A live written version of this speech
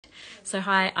So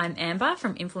hi, I'm Amber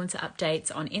from Influencer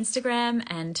Updates on Instagram,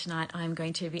 and tonight I'm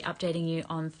going to be updating you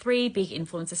on 3 big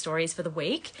influencer stories for the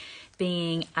week,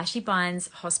 being Ashy Bines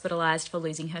hospitalised for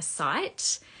losing her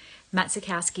sight, Matt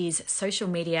Zukowski's social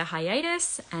media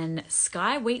hiatus, and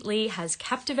Skye Wheatley has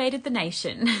captivated the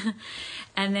nation.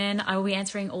 And then I will be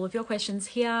answering all of your questions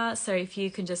here. So if you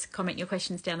can just comment your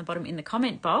questions down the bottom in the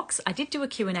comment box. I did do a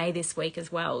Q&A this week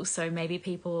as well, so maybe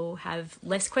people have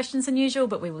less questions than usual,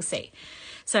 but we will see.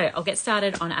 So I'll get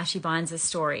started on Ashy Bines'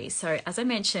 story. So as I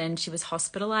mentioned, she was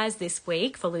hospitalised this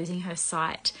week for losing her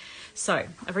sight. So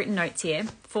I've written notes here.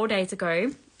 4 days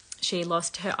ago, she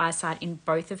lost her eyesight in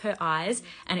both of her eyes,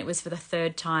 and it was for the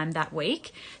 3rd time that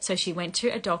week. So she went to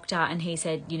a doctor and he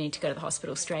said, you need to go to the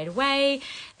hospital straight away.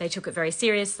 They took it very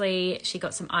seriously. She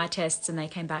got some eye tests and they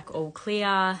came back all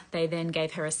clear. They then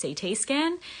gave her a CT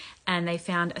scan and they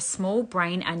found a small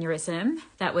brain aneurysm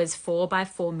that was 4 by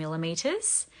 4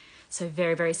 millimeters. So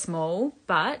very, very small,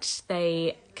 but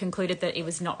they concluded that it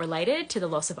was not related to the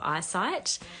loss of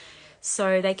eyesight.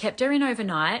 So they kept her in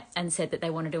overnight and said that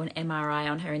they want to do an MRI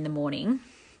on her in the morning.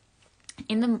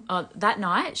 That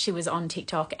night, she was on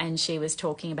TikTok and she was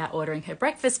talking about ordering her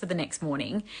breakfast for the next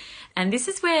morning. And this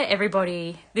is where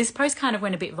this post kind of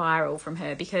went a bit viral from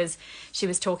her, because she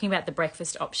was talking about the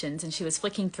breakfast options and she was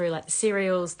flicking through like the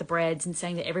cereals, the breads, and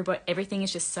saying that everything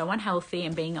is just so unhealthy,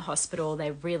 and being a hospital,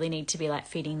 they really need to be like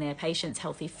feeding their patients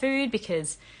healthy food,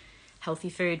 because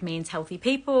healthy food means healthy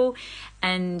people.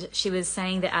 And she was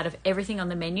saying that out of everything on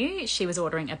the menu, she was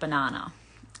ordering a banana.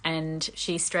 And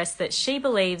she stressed that she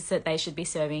believes that they should be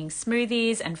serving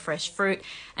smoothies and fresh fruit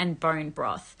and bone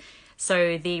broth.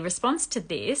 So the response to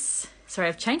this, sorry,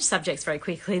 I've changed subjects very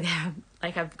quickly there.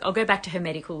 I'll go back to her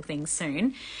medical things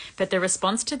soon. But the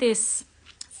response to this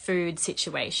food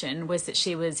situation was that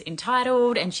she was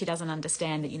entitled and she doesn't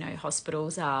understand that,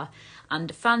 hospitals are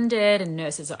underfunded and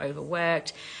nurses are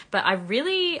overworked. But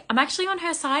I'm actually on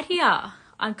her side here.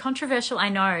 I'm controversial, I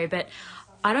know, but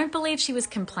I don't believe she was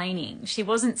complaining. She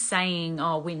wasn't saying,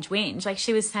 oh, whinge. Like,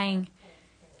 she was saying,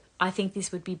 I think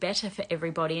this would be better for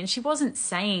everybody. And she wasn't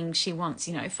saying she wants,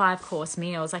 5-course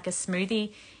meals. Like, a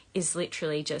smoothie is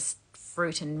literally just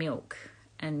fruit and milk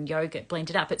and yogurt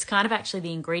blended up. It's kind of actually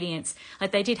the ingredients. Like,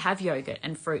 they did have yogurt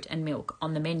and fruit and milk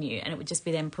on the menu, and it would just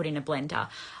be then put in a blender.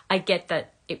 I get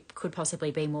that it could possibly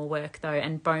be more work though,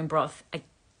 and bone broth, I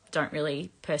don't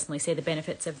really personally see the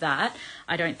benefits of that.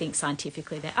 I don't think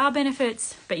scientifically there are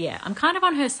benefits, but yeah, I'm kind of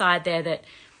on her side there that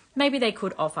maybe they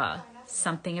could offer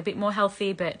something a bit more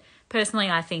healthy. But personally,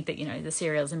 I think that, the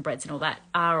cereals and breads and all that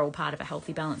are all part of a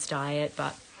healthy, balanced diet.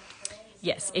 But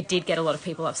yes, it did get a lot of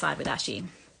people offside with Ashy.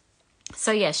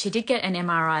 So yes, she did get an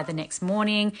MRI the next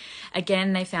morning.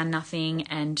 Again, they found nothing,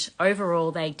 and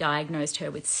overall they diagnosed her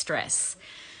with stress.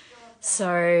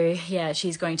 So yeah,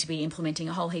 she's going to be implementing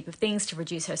a whole heap of things to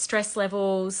reduce her stress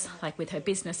levels, like with her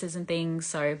businesses and things.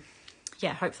 So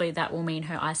yeah, hopefully that will mean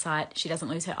she doesn't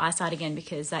lose her eyesight again,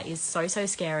 because that is so, so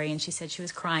scary. And she said she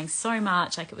was crying so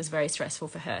much, like it was very stressful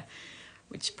for her,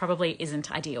 which probably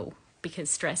isn't ideal because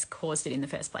stress caused it in the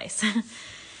first place.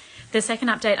 The second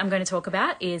update I'm going to talk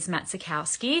about is Matt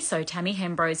Zukowski, so Tammy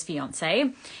Hembrow's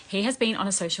fiance. He has been on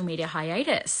a social media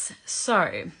hiatus.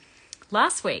 So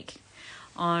last week,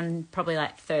 on probably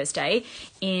like Thursday,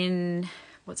 in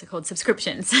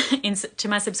subscriptions to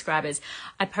my subscribers,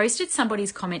 I posted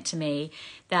somebody's comment to me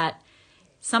that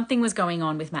something was going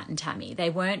on with Matt and Tammy. They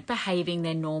weren't behaving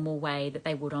their normal way that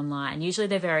they would online. Usually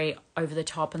they're very over the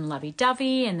top and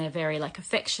lovey-dovey, and they're very like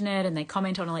affectionate, and they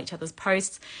comment on all each other's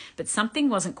posts, but something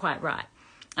wasn't quite right.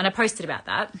 And I posted about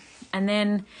that. And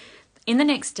then in the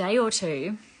next day or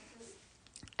two,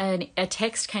 a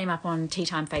text came up on Tea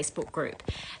Time Facebook group,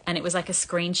 and it was like a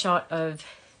screenshot of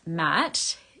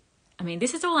Matt. I mean,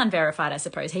 this is all unverified, I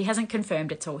suppose. He hasn't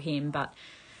confirmed it's all him, but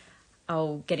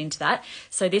I'll get into that.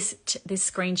 So this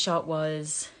screenshot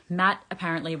was Matt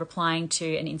apparently replying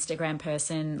to an Instagram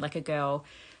person, like a girl,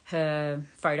 her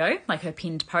photo, like her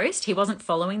pinned post. He wasn't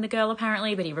following the girl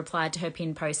apparently, but he replied to her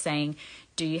pinned post saying,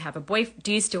 do you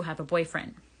still have a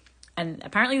boyfriend? And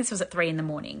apparently this was at 3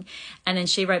 a.m. And then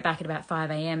she wrote back at about 5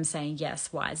 a.m. saying, yes,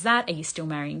 why is that? Are you still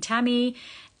marrying Tammy?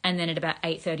 And then at about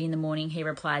 8:30 in the morning, he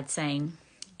replied saying,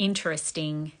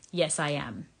 interesting, yes, I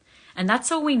am. And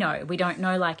that's all we know. We don't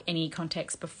know like any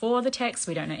context before the text.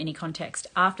 We don't know any context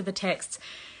after the text.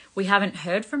 We haven't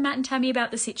heard from Matt and Tammy about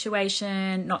the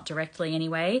situation, not directly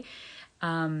anyway,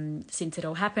 since it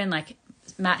all happened. Like,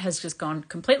 Matt has just gone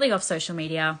completely off social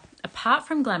media, apart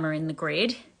from Glamour on the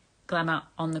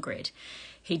Grid.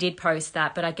 He did post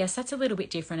that, but I guess that's a little bit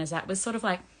different, as that was sort of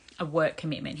like a work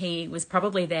commitment. He was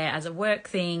probably there as a work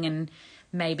thing, and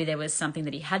maybe there was something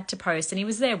that he had to post, and he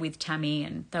was there with Tammy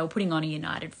and they were putting on a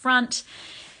united front.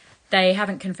 They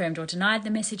haven't confirmed or denied the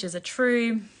messages are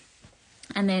true.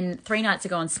 And then 3 nights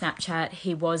ago on Snapchat,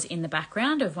 he was in the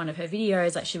background of one of her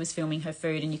videos, like she was filming her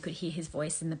food and you could hear his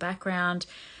voice in the background.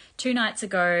 2 nights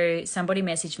ago, somebody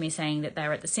messaged me saying that they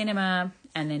were at the cinema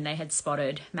and then they had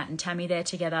spotted Matt and Tammy there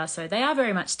together. So they are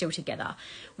very much still together.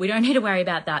 We don't need to worry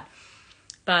about that.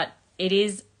 But it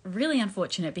is really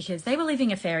unfortunate because they were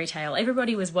living a fairy tale.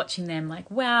 Everybody was watching them like,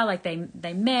 wow, like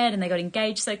they met and they got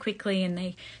engaged so quickly and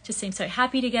they just seemed so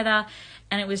happy together.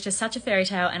 And it was just such a fairy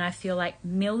tale. And I feel like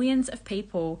millions of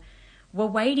people were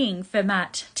waiting for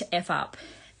Matt to F up.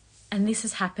 And this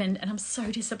has happened and I'm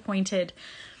so disappointed.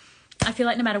 I feel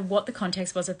like no matter what the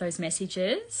context was of those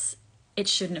messages, it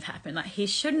shouldn't have happened. Like he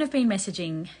shouldn't have been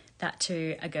messaging that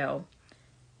to a girl.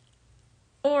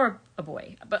 Or a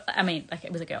boy, but I mean, like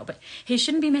it was a girl, but he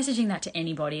shouldn't be messaging that to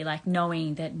anybody, like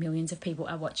knowing that millions of people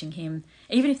are watching him,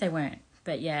 even if they weren't.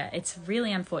 But yeah, it's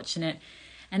really unfortunate.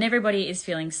 And everybody is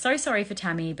feeling so sorry for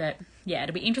Tammy, but yeah,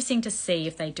 it'll be interesting to see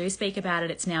if they do speak about it.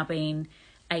 It's now been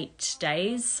 8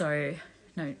 days. So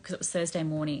no, because it was Thursday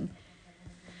morning.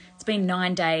 It's been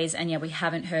 9 days and yeah, we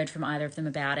haven't heard from either of them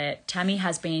about it. Tammy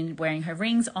has been wearing her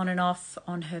rings on and off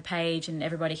on her page and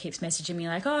everybody keeps messaging me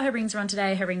like, oh, her rings are on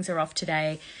today, her rings are off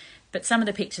today. But some of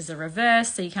the pictures are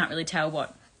reversed, so you can't really tell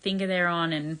what finger they're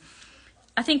on. And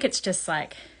I think it's just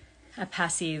like a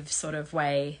passive sort of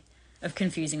way of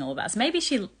confusing all of us. Maybe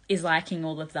she is liking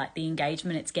all of like the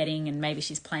engagement it's getting and maybe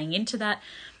she's playing into that.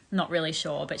 Not really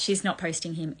sure, but she's not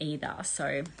posting him either.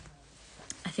 So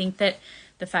I think that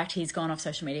the fact he's gone off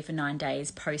social media for 9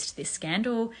 days post this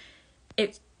scandal,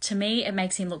 to me, it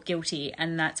makes him look guilty.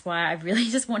 And that's why I really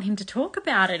just want him to talk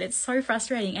about it. It's so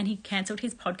frustrating. And he cancelled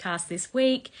his podcast this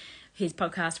week. His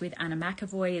podcast with Anna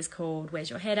McEvoy is called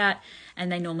Where's Your Head At?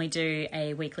 And they normally do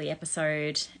a weekly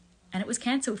episode. And it was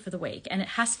cancelled for the week. And it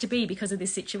has to be because of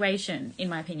this situation, in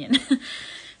my opinion.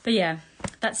 But yeah,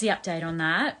 that's the update on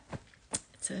that.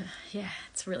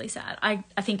 It's really sad. I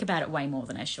think about it way more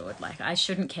than I should. Like, I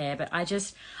shouldn't care, but I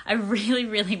really,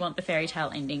 really want the fairy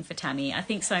tale ending for Tammy. I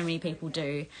think so many people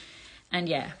do. And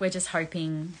yeah, we're just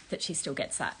hoping that she still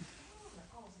gets that.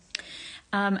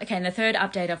 Okay, and the third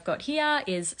update I've got here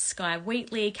is Skye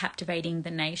Wheatley captivating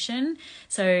the nation.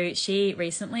 So she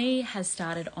recently has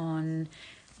started on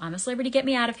I'm a Celebrity, Get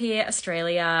Me Out of Here,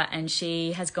 Australia, and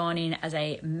she has gone in as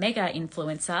a mega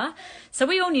influencer. So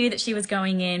we all knew that she was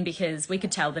going in because we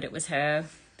could tell that it was her.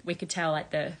 We could tell like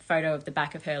the photo of the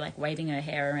back of her, like waving her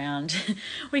hair around.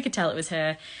 We could tell it was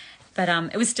her. But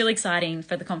it was still exciting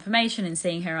for the confirmation and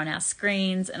seeing her on our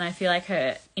screens. And I feel like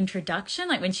her introduction,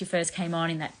 like when she first came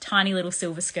on in that tiny little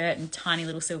silver skirt and tiny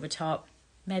little silver top,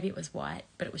 maybe it was white,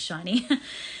 but it was shiny.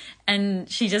 And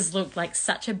she just looked like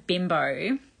such a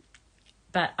bimbo.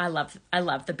 But I love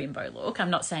the bimbo look. I'm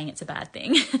not saying it's a bad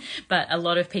thing, but a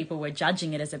lot of people were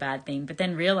judging it as a bad thing. But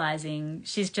then realizing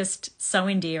she's just so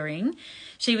endearing.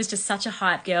 She was just such a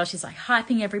hype girl. She's like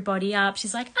hyping everybody up.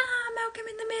 She's like, Malcolm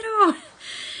in the middle.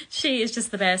 She is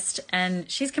just the best.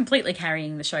 And she's completely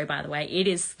carrying the show, by the way. It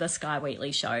is the Skye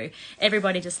Wheatley show.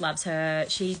 Everybody just loves her.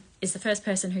 She is the first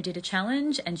person who did a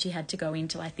challenge and she had to go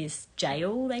into like this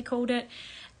jail, they called it,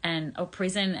 or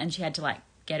prison. And she had to like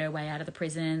get her way out of the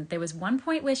prison. There was one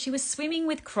point where she was swimming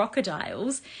with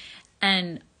crocodiles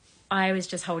and I was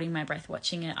just holding my breath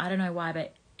watching it. I don't know why,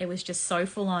 but it was just so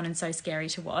full on and so scary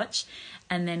to watch.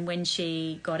 And then when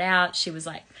she got out, she was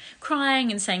like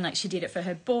crying and saying like she did it for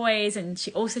her boys and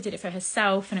she also did it for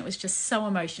herself. And it was just so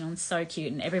emotional and so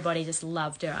cute. And everybody just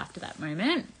loved her after that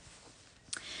moment.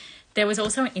 There was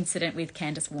also an incident with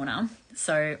Candace Warner.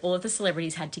 So all of the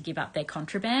celebrities had to give up their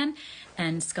contraband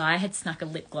and Skye had snuck a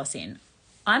lip gloss in.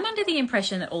 I'm under the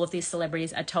impression that all of these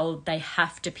celebrities are told they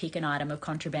have to pick an item of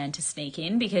contraband to sneak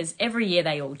in because every year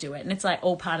they all do it and it's like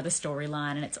all part of the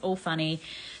storyline and it's all funny.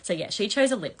 So yeah, she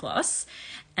chose a lip gloss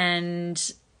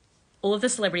and all of the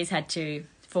celebrities had to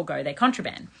forego their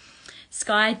contraband.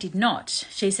 Skye did not.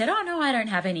 She said, oh no, I don't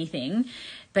have anything.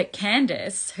 But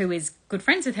Candace, who is good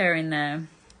friends with her in the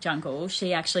jungle,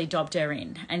 she actually dobbed her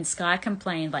in. And Skye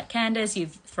complained like, Candace,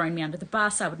 you've thrown me under the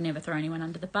bus. I would never throw anyone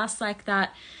under the bus like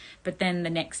that. But then the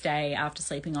next day after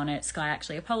sleeping on it, Skye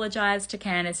actually apologised to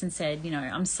Candace and said,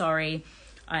 I'm sorry.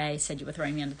 I said you were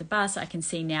throwing me under the bus. I can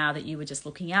see now that you were just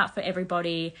looking out for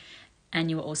everybody and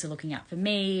you were also looking out for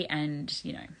me. And,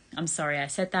 I'm sorry I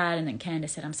said that. And then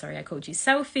Candace said, I'm sorry I called you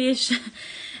selfish.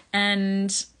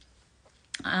 And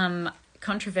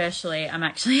controversially, I'm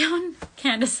actually on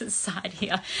Candace's side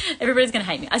here. Everybody's going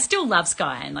to hate me. I still love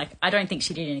Skye and I don't think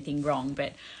she did anything wrong,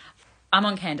 but I'm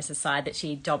on Candace's side that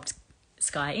she dobbed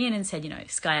Skye in and said,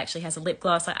 Skye actually has a lip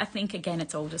gloss. I think, again,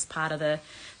 it's all just part of the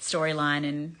storyline.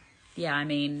 And yeah, I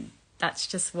mean, that's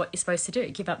just what you're supposed to do.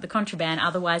 Give up the contraband.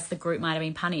 Otherwise, the group might have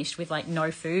been punished with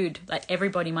no food.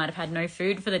 Everybody might have had no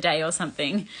food for the day or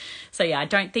something. So yeah, I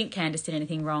don't think Candace did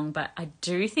anything wrong, but I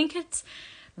do think it's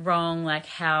wrong,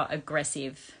 how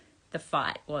aggressive the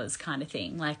fight was, kind of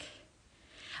thing.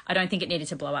 I don't think it needed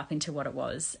to blow up into what it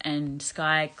was. And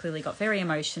Skye clearly got very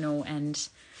emotional. And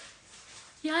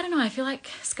yeah, I don't know. I feel like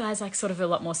Skye's sort of a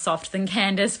lot more soft than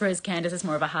Candace, whereas Candace is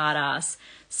more of a hard ass.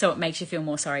 So it makes you feel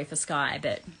more sorry for Skye.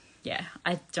 But yeah,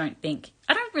 I don't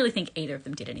really think either of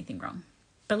them did anything wrong.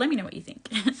 But let me know what you think.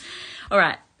 All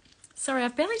right. Sorry,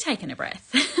 I've barely taken a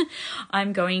breath.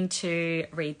 I'm going to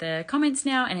read the comments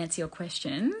now and answer your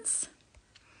questions.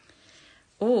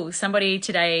 Oh, somebody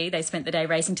today, they spent the day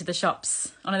racing to the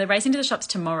shops. Oh no, they're racing to the shops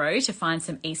tomorrow to find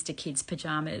some Easter kids'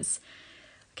 pyjamas.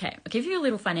 Okay, I'll give you a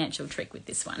little financial trick with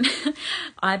this one.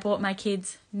 I bought my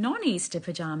kids non-Easter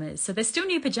pyjamas. So they're still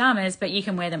new pyjamas, but you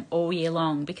can wear them all year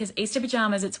long, because Easter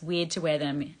pyjamas, it's weird to wear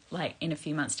them in a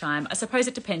few months' time. I suppose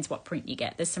it depends what print you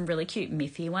get. There's some really cute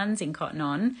Miffy ones in cotton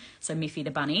on. So Miffy the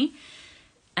bunny.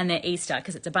 And they're Easter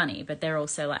because it's a bunny, but they're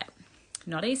also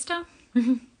not Easter.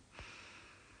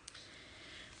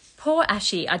 Poor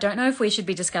Ashy. I don't know if we should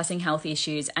be discussing health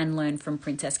issues and learn from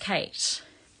Princess Cate.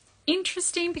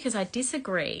 Interesting, because I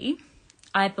disagree.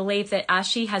 I believe that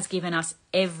Ashy has given us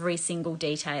every single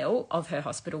detail of her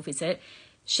hospital visit.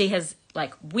 She has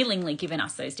willingly given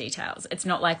us those details. It's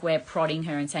not like we're prodding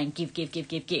her and saying give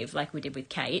like we did with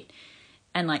Kate,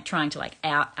 and trying to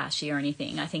out Ashy or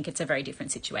anything. I think it's a very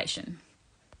different situation.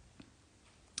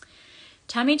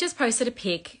 Tammy just posted a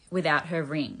pic without her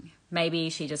ring. Maybe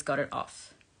she just got it off.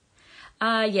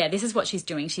 Yeah, this is what she's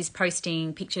doing. She's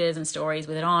posting pictures and stories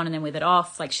with it on and then with it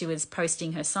off. She was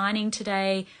posting her signing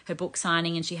today, her book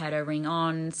signing, and she had her ring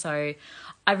on. So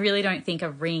I really don't think a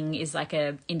ring is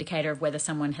a indicator of whether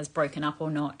someone has broken up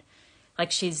or not.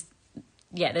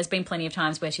 There's been plenty of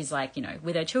times where she's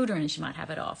with her children and she might have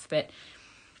it off. But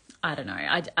I don't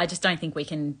know. I just don't think we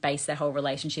can base their whole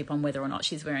relationship on whether or not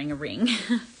she's wearing a ring.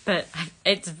 But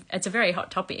it's a very hot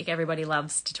topic. Everybody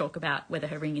loves to talk about whether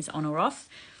her ring is on or off.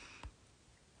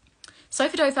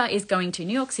 Sofadofa is going to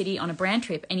New York City on a brand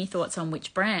trip. Any thoughts on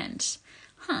which brand?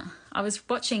 I was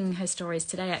watching her stories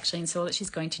today actually and saw that she's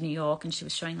going to New York, and she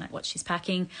was showing what she's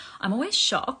packing. I'm always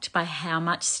shocked by how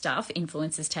much stuff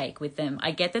influencers take with them.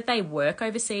 I get that they work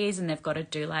overseas and they've got to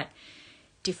do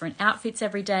different outfits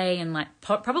every day and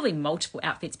probably multiple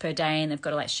outfits per day, and they've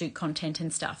got to shoot content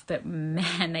and stuff. But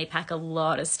man, they pack a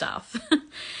lot of stuff.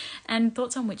 And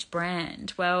thoughts on which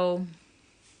brand? Well,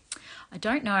 I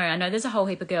don't know. I know there's a whole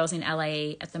heap of girls in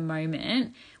LA at the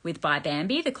moment with Buy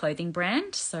Bambi, the clothing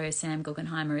brand. So Sam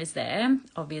Guggenheimer is there.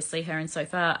 Obviously, her and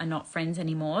Sofa are not friends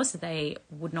anymore, so they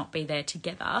would not be there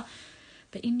together.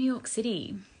 But in New York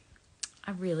City,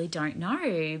 I really don't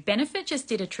know. Benefit just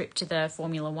did a trip to the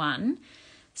Formula One.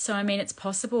 So, I mean, it's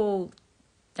possible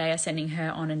they are sending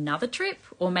her on another trip,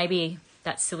 or maybe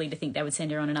that's silly to think they would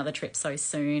send her on another trip so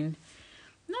soon.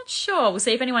 I'm not sure. We'll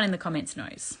see if anyone in the comments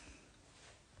knows.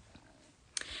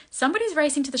 Somebody's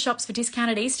racing to the shops for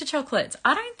discounted Easter chocolates.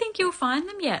 I don't think you'll find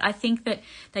them yet. I think that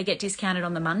they get discounted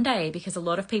on the Monday because a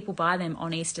lot of people buy them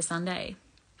on Easter Sunday.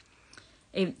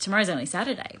 Tomorrow's only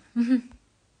Saturday.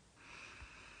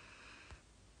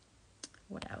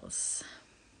 What else?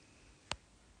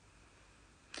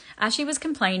 Ashy was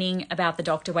complaining about the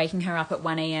doctor waking her up at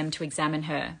 1 a.m. to examine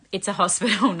her. It's a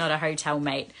hospital, not a hotel,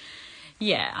 mate.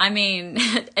 Yeah, I mean,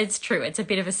 it's true. It's a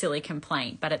bit of a silly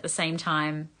complaint, but at the same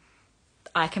time,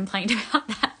 I complained about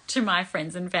that to my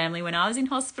friends and family when I was in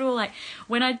hospital.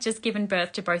 When I'd just given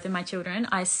birth to both of my children,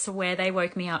 I swear they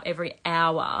woke me up every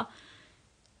hour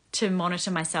to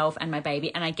monitor myself and my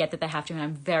baby. And I get that they have to, and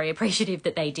I'm very appreciative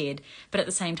that they did. But at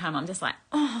the same time, I'm just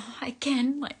oh,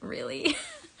 again, really?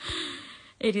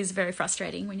 It is very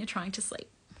frustrating when you're trying to sleep.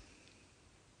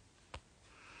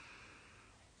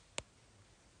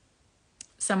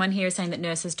 Someone here is saying that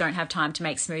nurses don't have time to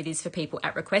make smoothies for people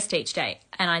at request each day.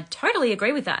 And I totally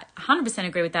agree with that. 100%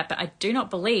 agree with that. But I do not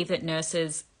believe that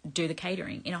nurses do the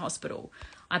catering in a hospital.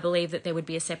 I believe that there would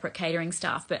be a separate catering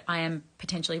staff, but I am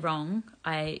potentially wrong.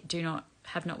 I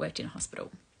have not worked in a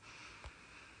hospital.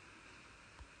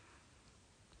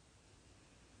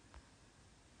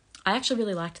 I actually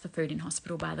really liked the food in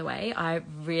hospital, by the way. I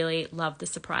really loved the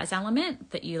surprise element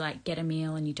that you get a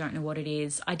meal and you don't know what it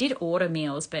is. I did order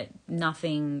meals, but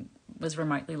nothing was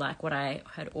remotely like what I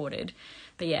had ordered.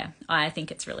 But yeah, I think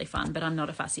it's really fun, but I'm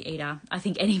not a fussy eater. I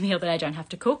think any meal that I don't have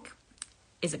to cook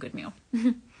is a good meal.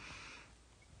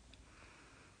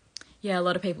 Yeah, a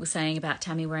lot of people saying about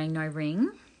Tammy wearing no ring.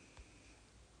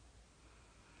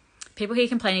 People here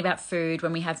complaining about food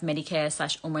when we have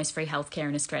Medicare / almost free healthcare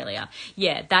in Australia.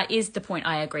 Yeah, that is the point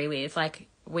I agree with. Like,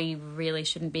 we really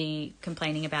shouldn't be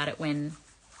complaining about it when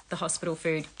the hospital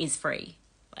food is free.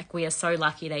 Like, we are so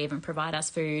lucky they even provide us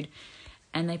food,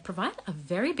 and they provide a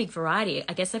very big variety.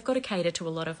 I guess they've got to cater to a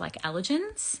lot of like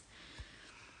allergens.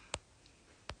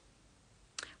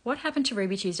 What happened to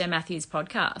Ruby Tuesday Matthews'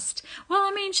 podcast? Well,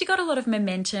 I mean, she got a lot of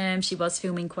momentum. She was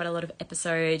filming quite a lot of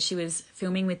episodes. She was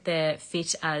filming with the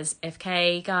Fit as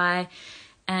FK guy.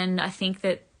 And I think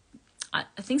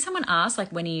someone asked,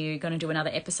 like, when are you going to do another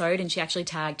episode? And she actually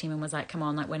tagged him and was like, come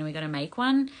on, like, when are we going to make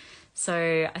one?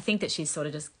 So I think that she's sort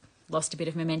of just lost a bit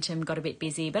of momentum, got a bit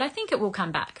busy. But I think it will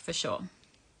come back for sure.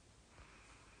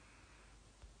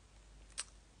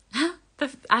 The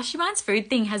Ashy Bines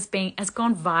food thing has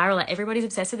gone viral. Everybody's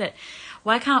obsessed with it.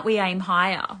 Why can't we aim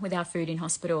higher with our food in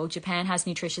hospital? Japan has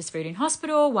nutritious food in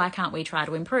hospital. Why can't we try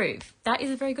to improve? That is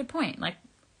a very good point. Like,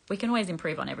 we can always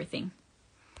improve on everything.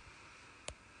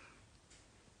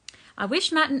 I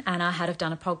wish Matt and Anna had have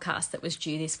done a podcast that was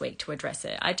due this week to address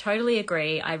it. I totally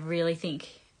agree. I really think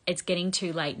it's getting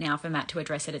too late now for Matt to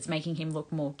address it. It's making him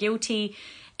look more guilty.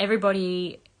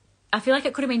 I feel like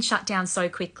it could have been shut down so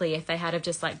quickly if they had have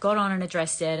just like got on and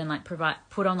addressed it and like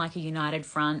put on like a united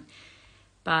front.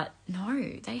 But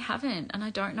no, they haven't. And I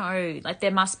don't know, like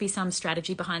there must be some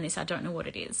strategy behind this. I don't know what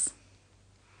it is.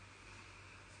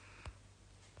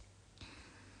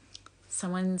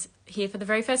 Someone's here for the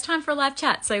very first time for a live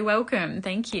chat, so welcome.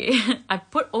 Thank you.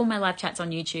 I've put all my live chats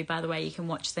on YouTube, by the way. You can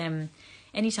watch them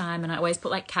anytime, and I always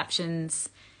put like captions,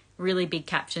 really big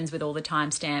captions with all the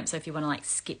timestamps. So if you want to like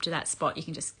skip to that spot, you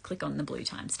can just click on the blue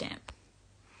timestamp.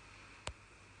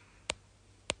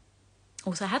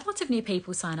 Also, I had lots of new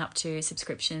people sign up to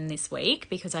subscription this week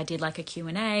because I did like a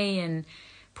Q&A and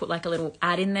put like a little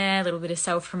ad in there, a little bit of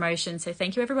self-promotion. So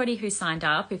thank you everybody who signed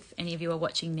up. If any of you are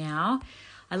watching now,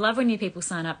 I love when new people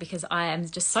sign up because I am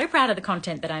just so proud of the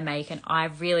content that I make, and I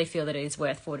really feel that it is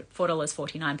worth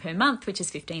 $4.49 per month, which is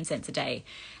 15 cents a day.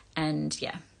 And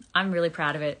yeah, I'm really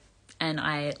proud of it. And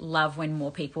I love when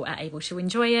more people are able to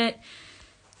enjoy it.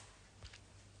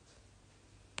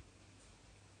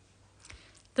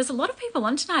 There's a lot of people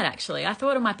on tonight, actually. I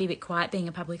thought it might be a bit quiet being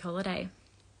a public holiday.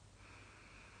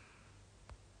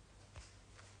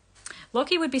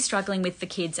 Lachy would be struggling with the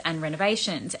kids and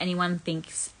renovations. Anyone think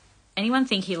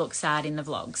he looks sad in the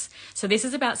vlogs? So this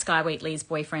is about Skye Wheatley's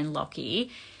boyfriend, Lachy.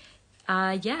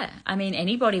 Yeah, I mean,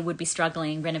 anybody would be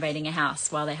struggling renovating a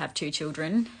house while they have 2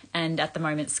 children. And at the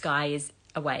moment, Skye is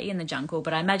away in the jungle.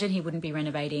 But I imagine he wouldn't be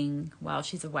renovating while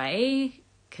she's away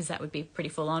because that would be pretty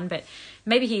full on. But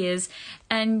maybe he is.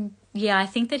 And yeah, I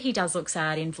think that he does look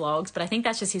sad in vlogs. But I think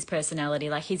that's just his personality.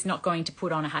 Like, he's not going to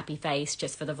put on a happy face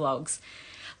just for the vlogs.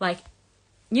 Like,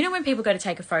 you know when people go to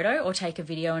take a photo or take a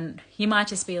video and you might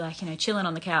just be like, you know, chilling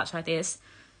on the couch like this.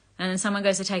 And then someone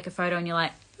goes to take a photo and you're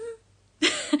like,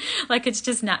 like, it's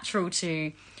just natural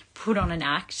to put on an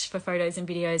act for photos and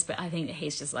videos, but I think that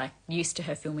he's just like used to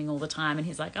her filming all the time, and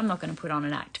he's like, I'm not going to put on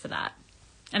an act for that.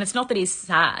 And it's not that he's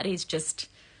sad, he's just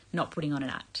not putting on an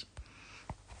act.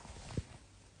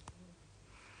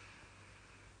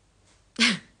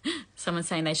 Someone's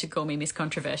saying they should call me Miss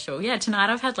Controversial. Yeah,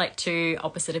 tonight I've had like 2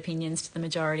 opposite opinions to the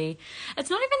majority. It's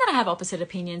not even that I have opposite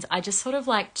opinions, I just sort of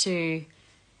like to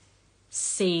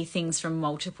see things from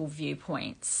multiple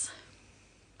viewpoints.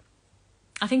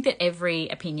 I think that every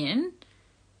opinion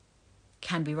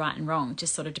can be right and wrong.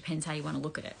 Just sort of depends how you want to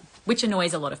look at it, which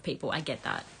annoys a lot of people. I get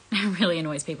that. It really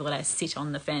annoys people that I sit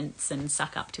on the fence and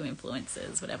suck up to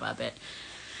influencers, whatever, but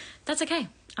that's okay.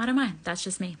 I don't mind. That's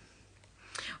just me.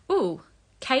 Ooh,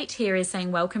 Kate here is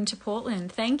saying, welcome to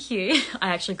Portland. Thank you. I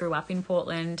actually grew up in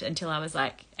Portland until I was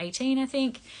like 18, I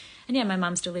think. And yeah, my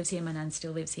mum still lives here. My nan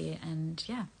still lives here. And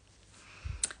yeah,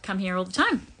 come here all the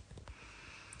time.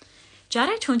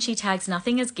 Jade Tunchi tags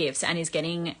nothing as gifts and is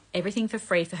getting everything for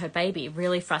free for her baby.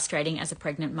 Really frustrating as a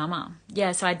pregnant mama.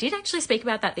 Yeah, so I did actually speak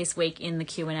about that this week in the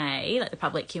Q&A, like the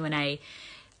public Q&A.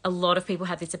 A lot of people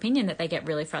have this opinion that they get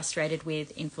really frustrated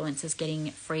with influencers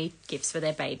getting free gifts for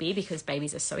their baby because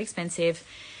babies are so expensive.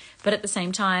 But at the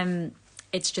same time,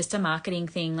 it's just a marketing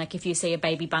thing. Like if you see a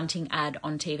baby bunting ad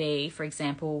on TV, for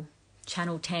example,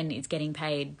 Channel 10 is getting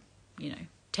paid, you know,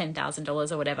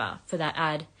 $10,000 or whatever for that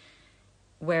ad.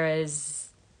 Whereas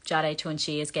Jade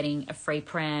Tunchi is getting a free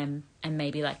pram and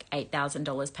maybe like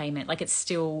 $8,000 payment. Like it's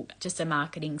still just a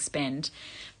marketing spend.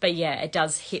 But yeah, it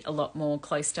does hit a lot more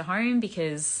close to home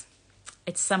because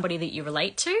it's somebody that you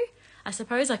relate to. I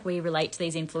suppose like we relate to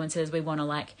these influencers. We want to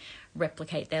like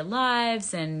replicate their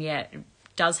lives. And yeah, it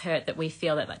does hurt that we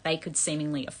feel that like they could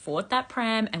seemingly afford that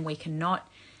pram and we cannot.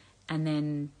 And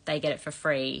then they get it for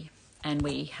free and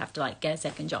we have to like get a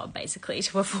second job basically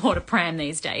to afford a pram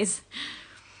these days.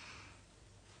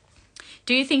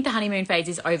 Do you think the honeymoon phase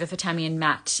is over for Tammy and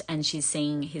Matt and she's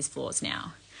seeing his flaws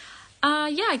now?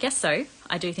 Yeah, I guess so.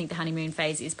 I do think the honeymoon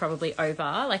phase is probably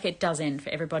over. Like, it does end for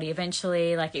everybody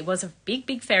eventually. Like, it was a big,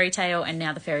 big fairy tale, and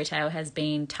now the fairy tale has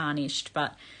been tarnished.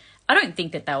 But I don't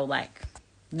think that they'll, like,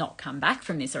 not come back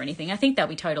from this or anything. I think they'll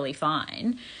be totally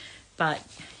fine. But,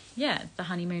 yeah, the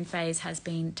honeymoon phase has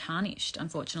been tarnished,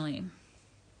 unfortunately.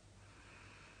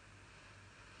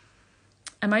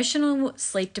 Emotional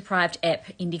sleep-deprived ep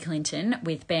Indy Clinton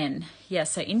with Ben. Yeah,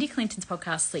 so Indy Clinton's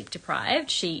podcast, Sleep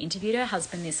Deprived, she interviewed her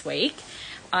husband this week.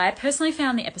 I personally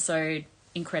found the episode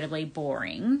incredibly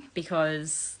boring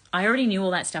because I already knew all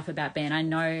that stuff about Ben. I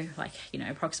know, like, you know,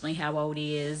 approximately how old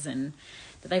he is and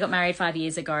that they got married 5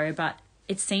 years ago, but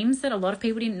it seems that a lot of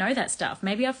people didn't know that stuff.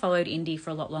 Maybe I've followed Indy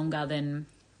for a lot longer than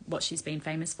what she's been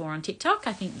famous for on TikTok.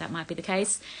 I think that might be the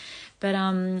case. But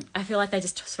I feel like they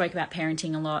just spoke about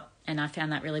parenting a lot, and I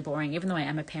found that really boring. Even though I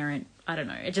am a parent, I don't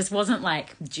know. It just wasn't,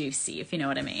 like, juicy, if you know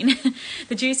what I mean.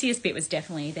 The juiciest bit was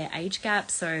definitely their age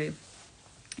gap. So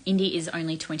Indy is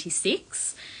only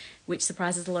 26, which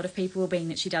surprises a lot of people, being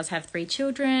that she does have 3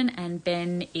 children. And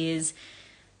Ben is,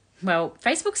 well,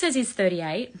 Facebook says he's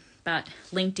 38, but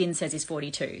LinkedIn says he's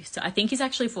 42. So I think he's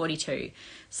actually 42.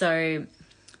 So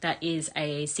that is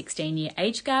a 16-year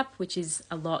age gap, which is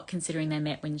a lot considering they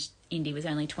met when Indy was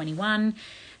only 21.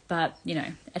 But, you know,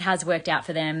 it has worked out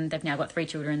for them. They've now got 3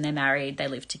 children. They're married. They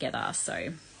live together.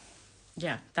 So,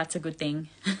 yeah, that's a good thing.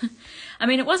 I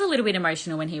mean, it was a little bit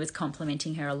emotional when he was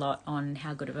complimenting her a lot on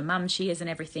how good of a mum she is and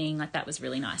everything. Like, that was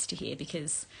really nice to hear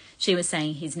because she was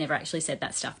saying he's never actually said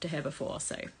that stuff to her before.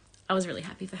 So I was really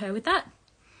happy for her with that.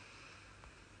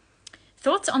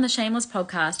 Thoughts on the Shameless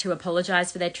podcast who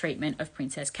apologised for their treatment of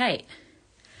Princess Cate?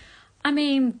 I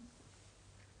mean,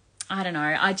 I don't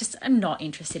know. I just am not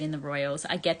interested in the royals.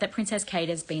 I get that Princess Cate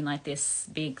has been like this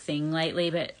big thing lately,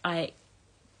 but I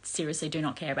seriously do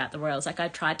not care about the royals. Like, I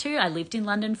tried to. I lived in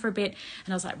London for a bit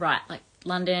and I was like, right, like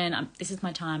London, this is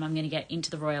my time. I'm going to get into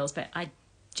the royals, but I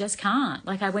just can't.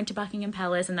 Like, I went to Buckingham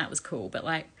Palace and that was cool, but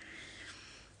like,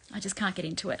 I just can't get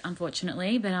into it,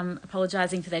 unfortunately. But I'm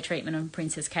apologising for their treatment of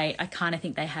Princess Cate. I kind of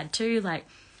think they had to. Like,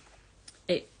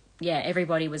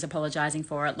 everybody was apologising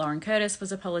for it. Lauren Curtis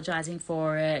was apologising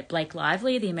for it. Blake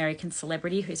Lively, the American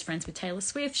celebrity who's friends with Taylor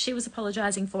Swift, she was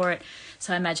apologising for it.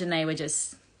 So I imagine they were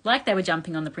just, like they were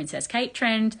jumping on the Princess Cate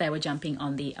trend, they were jumping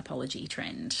on the apology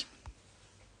trend.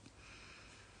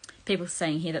 People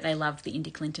saying here that they loved the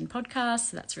Indy Clinton podcast,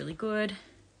 so that's really good.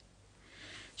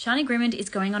 Shani Grimmond is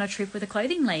going on a trip with a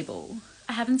clothing label.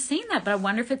 I haven't seen that, but I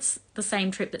wonder if it's the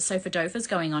same trip that Sofa Dofa's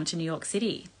going on to New York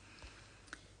City.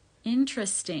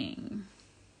 Interesting.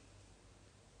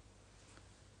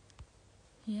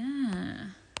 Yeah.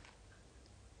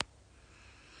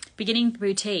 Beginning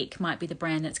Boutique might be the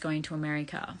brand that's going to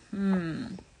America.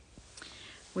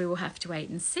 We will have to wait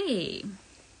and see.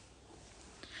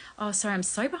 Oh, sorry, I'm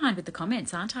so behind with the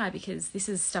comments, aren't I? Because this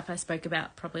is stuff I spoke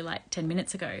about probably like 10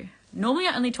 minutes ago. Normally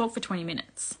I only talk for 20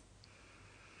 minutes.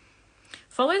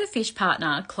 Follow the fish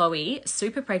partner, Chloe,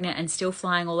 super pregnant and still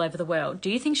flying all over the world. Do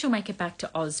you think she'll make it back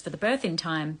to Oz for the birth in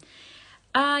time?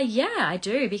 Yeah, I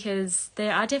do, because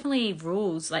there are definitely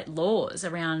rules, like laws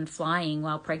around flying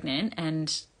while pregnant,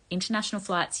 and international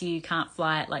flights you can't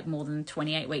fly at like more than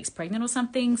 28 weeks pregnant or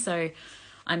something. So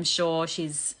I'm sure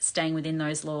she's staying within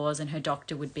those laws and her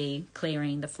doctor would be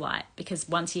clearing the flight, because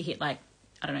once you hit like,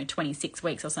 I don't know, 26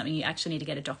 weeks or something, you actually need to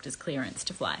get a doctor's clearance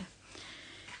to fly.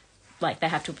 Like, they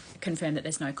have to confirm that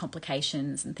there's no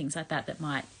complications and things like that that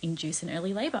might induce an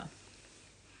early labour.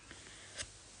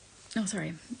 Oh,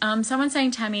 sorry. Someone's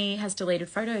saying Tammy has deleted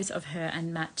photos of her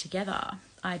and Matt together.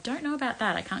 I don't know about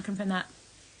that. I can't confirm that.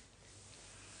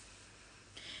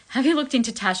 Have you looked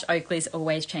into Tash Oakley's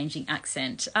always changing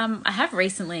accent? I have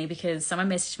recently, because someone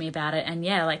messaged me about it, and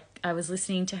yeah, like I was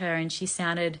listening to her and she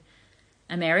sounded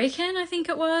American, I think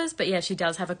it was. But yeah, she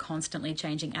does have a constantly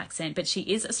changing accent, but she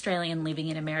is Australian living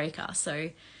in America. So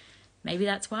maybe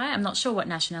that's why. I'm not sure what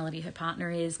nationality her partner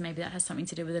is. Maybe that has something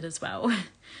to do with it as well.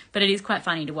 But it is quite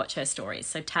funny to watch her stories.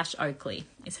 So Tash Oakley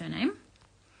is her name.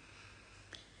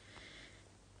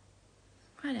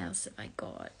 What else have I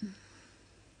got?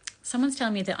 Someone's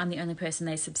telling me that I'm the only person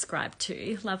they subscribe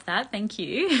to. Love that. Thank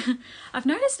you. I've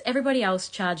noticed everybody else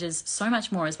charges so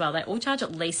much more as well. They all charge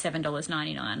at least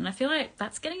 $7.99. And I feel like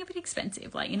that's getting a bit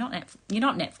expensive. Like, you're not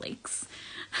Netflix.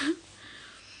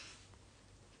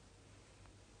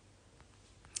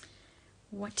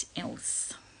 What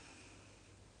else?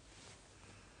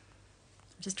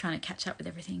 I'm just trying to catch up with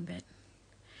everything, but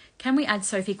Can we add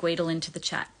Sophie Guidel into the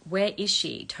chat? Where is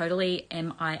she? Totally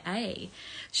MIA.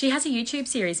 She has a YouTube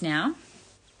series now,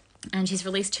 and she's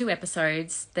released 2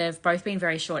 episodes. They've both been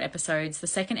very short episodes. The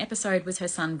second episode was her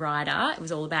son Ryder. It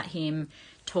was all about him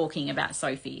talking about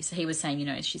Sophie. So he was saying, you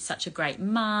know, she's such a great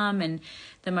mum, and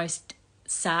the most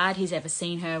sad he's ever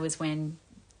seen her was when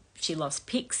she lost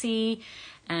Pixie,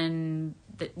 and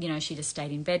that, you know, she just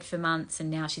stayed in bed for months,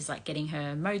 and now she's like getting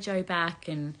her mojo back.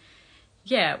 And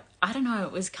yeah, I don't know,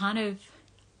 it was kind of,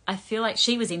 I feel like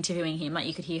she was interviewing him, like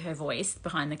you could hear her voice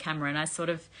behind the camera, and I sort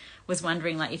of was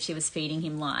wondering like if she was feeding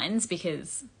him lines,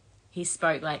 because he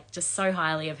spoke like just so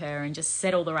highly of her and just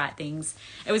said all the right things.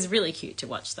 It was really cute to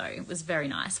watch though. It was very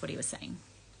nice what he was saying.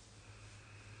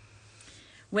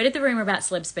 Where did the rumour about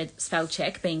celeb spell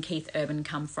check being Keith Urban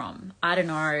come from? I don't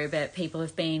know, but people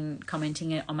have been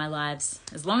commenting it on my lives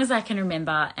as long as I can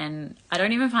remember, and I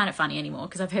don't even find it funny anymore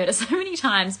because I've heard it so many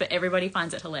times, but everybody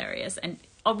finds it hilarious, and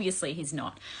obviously he's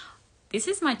not. This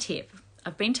is my tip.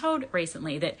 I've been told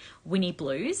recently that Winnie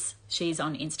Blues, she's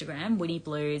on Instagram, Winnie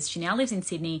Blues, she now lives in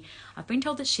Sydney. I've been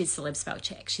told that she's celeb spell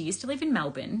check. She used to live in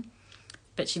Melbourne,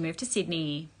 but she moved to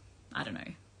Sydney, I don't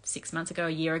know, 6 months ago,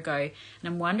 a year ago, and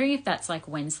I'm wondering if that's like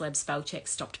when celeb spell check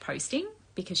stopped posting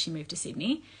because she moved to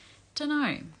Sydney. Don't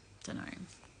know.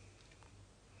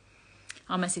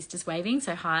 Oh, my sister's waving,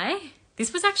 so hi.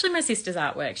 This was actually my sister's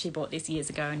artwork. She bought this years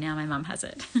ago, and now my mum has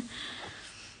it.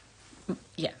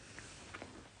 Yeah.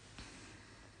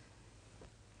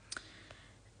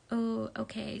 Oh,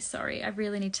 okay, sorry, I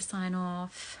really need to sign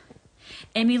off.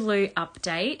 Emmy Lou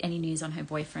update, any news on her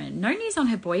boyfriend? No news on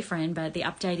her boyfriend, but the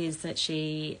update is that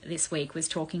she this week was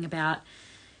talking about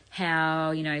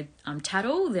how, you know,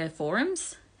 Tattle, their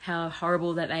forums, how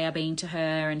horrible that they are being to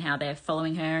her and how they're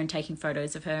following her and taking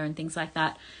photos of her and things like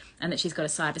that, and that she's got a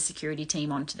cybersecurity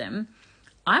team onto them.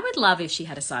 I would love if she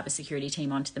had a cybersecurity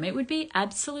team onto them. It would be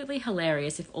absolutely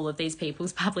hilarious if all of these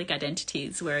people's public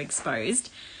identities were exposed,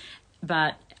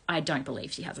 but I don't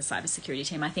believe she has a cybersecurity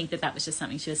team. I think that was just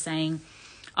something she was saying.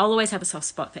 I'll always have a soft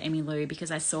spot for Emmy Lou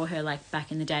because I saw her like back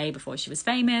in the day before she was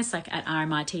famous, like at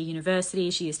RMIT University.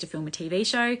 She used to film a TV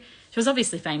show. She was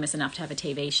obviously famous enough to have a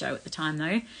TV show at the time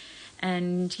though.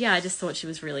 And yeah, I just thought she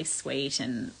was really sweet,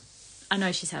 and I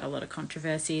know she's had a lot of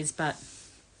controversies, but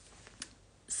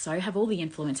so have all the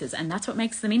influencers, and that's what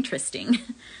makes them interesting.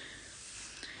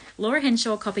 Laura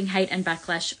Henshaw copying hate and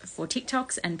backlash for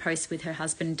TikToks and posts with her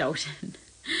husband Dalton.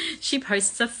 She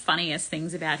posts the funniest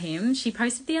things about him. She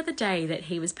posted the other day that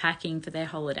he was packing for their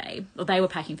holiday, or they were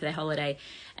packing for their holiday,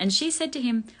 and she said to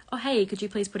him, oh, hey, could you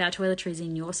please put our toiletries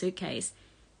in your suitcase?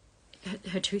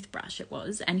 Her toothbrush it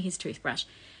was, and his toothbrush.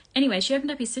 Anyway, she opened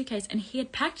up his suitcase and he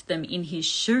had packed them in his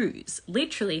shoes.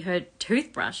 Literally, her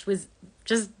toothbrush was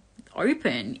just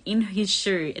open in his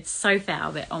shoe. It's so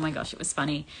foul, but oh my gosh, it was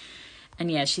funny. And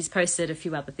yeah, she's posted a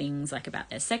few other things like about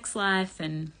their sex life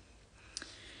and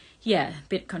yeah, a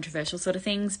bit controversial sort of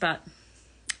things, but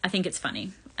I think it's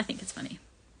funny.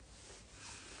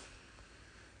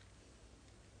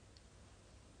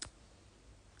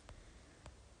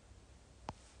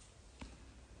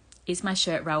 Is my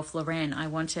shirt Ralph Lauren? I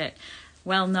want it.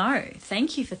 Well, no.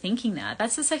 Thank you for thinking that.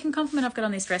 That's the second compliment I've got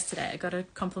on this dress today. I got a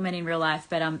compliment in real life,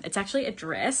 but it's actually a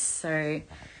dress, so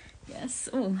yes.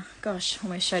 Oh, gosh,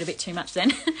 almost showed a bit too much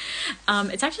then.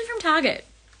 It's actually from Target,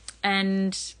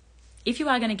 and if you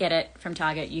are going to get it from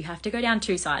Target, you have to go down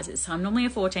 2 sizes. So I'm normally a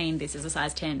 14. This is a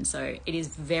size 10. So it is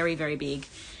very, very big.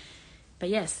 But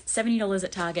yes, $70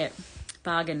 at Target.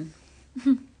 Bargain.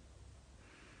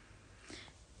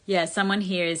 Yeah, someone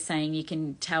here is saying you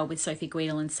can tell with Sophie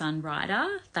Guidel and son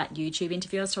Ryder, that YouTube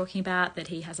interview I was talking about, that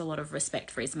he has a lot of respect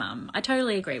for his mum. I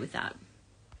totally agree with that.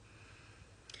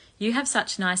 You have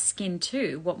such nice skin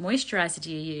too. What moisturiser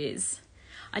do you use?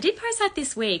 I did post that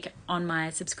this week on my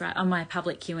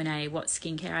public Q&A, what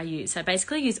skincare I use. So I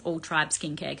basically use All Tribe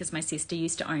Skincare because my sister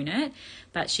used to own it,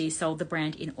 but she sold the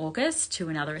brand in August to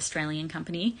another Australian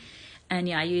company. And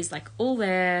yeah, I use like all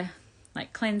their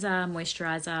like cleanser,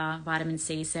 moisturiser, vitamin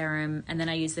C serum, and then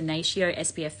I use the Natio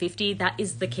SPF 50. That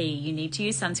is the key. You need to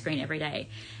use sunscreen every day.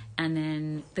 And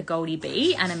then the Goldie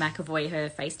Bee, Anna McEvoy, her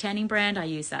face tanning brand, I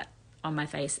use that on my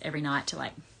face every night to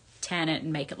like tan it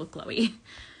and make it look glowy.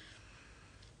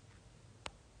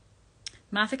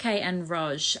 Martha Kay and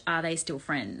Roj, are they still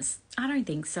friends? I don't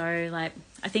think so. Like,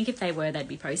 I think if they were, they'd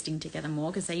be posting together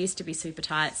more because they used to be super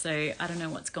tight. So I don't know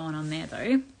what's going on there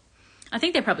though. I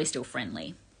think they're probably still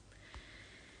friendly.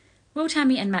 Will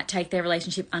Tammy and Matt take their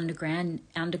relationship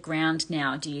underground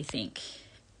now, do you think?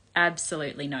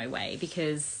 Absolutely no way,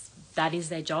 because that is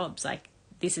their jobs. Like,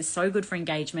 this is so good for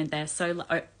engagement. They're so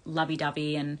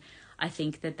lovey-dovey, and I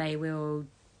think that they will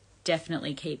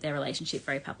definitely keep their relationship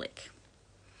very public.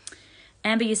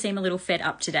 Amber, you seem a little fed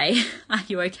up today. Are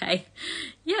you okay?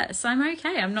 Yes, I'm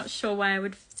okay. I'm not sure why I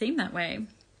would seem that way.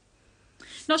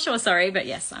 Not sure, sorry, but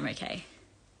yes, I'm okay.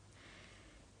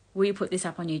 Will you put this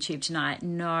up on YouTube tonight?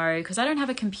 No, because I don't have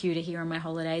a computer here on my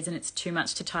holidays and it's too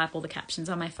much to type all the captions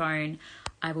on my phone.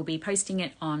 I will be posting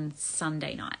it on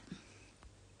Sunday night.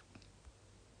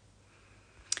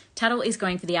 Tattle is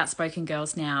going for the Outspoken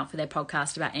Girls now for their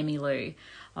podcast about Emmy Lou.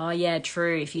 Oh yeah,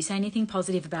 true. If you say anything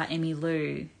positive about Emmy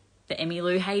Lou, the Emmy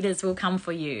Lou haters will come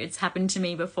for you. It's happened to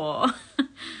me before.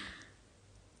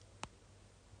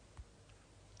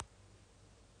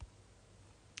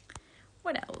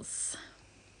 What else?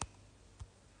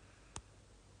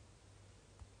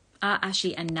 Are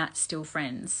Ashy and Nat still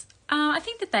friends? I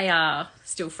think that they are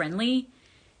still friendly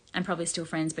and probably still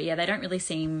friends. But yeah, they don't really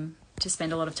seem to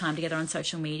spend a lot of time together on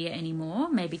social media anymore.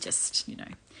 Maybe just,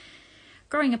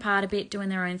 growing apart a bit, doing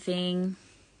their own thing.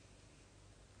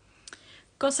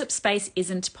 Gossip space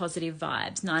isn't positive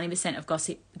vibes. 90% of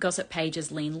gossip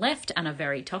pages lean left and are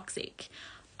very toxic.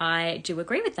 I do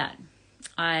agree with that.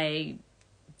 I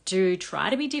do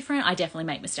try to be different. I definitely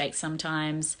make mistakes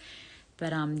sometimes.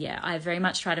 But I very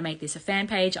much try to make this a fan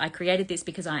page. I created this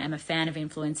because I am a fan of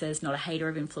influencers, not a hater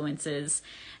of influencers.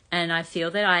 And I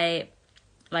feel that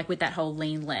with that whole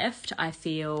lean left, I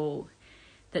feel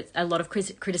that a lot of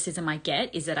criticism I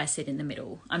get is that I sit in the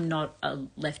middle. I'm not a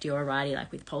lefty or a righty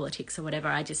like with politics or whatever.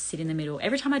 I just sit in the middle.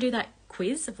 Every time I do that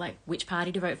quiz of which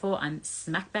party to vote for, I'm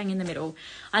smack bang in the middle.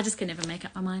 I just can never make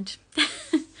up my mind.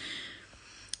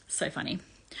 So funny.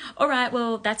 All right,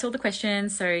 well, that's all the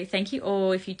questions. So thank you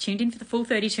all. If you tuned in for the full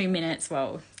 32 minutes,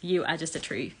 well, you are just a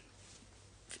true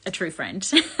friend.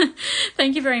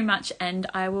 Thank you very much, and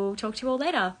I will talk to you all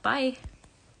later. Bye.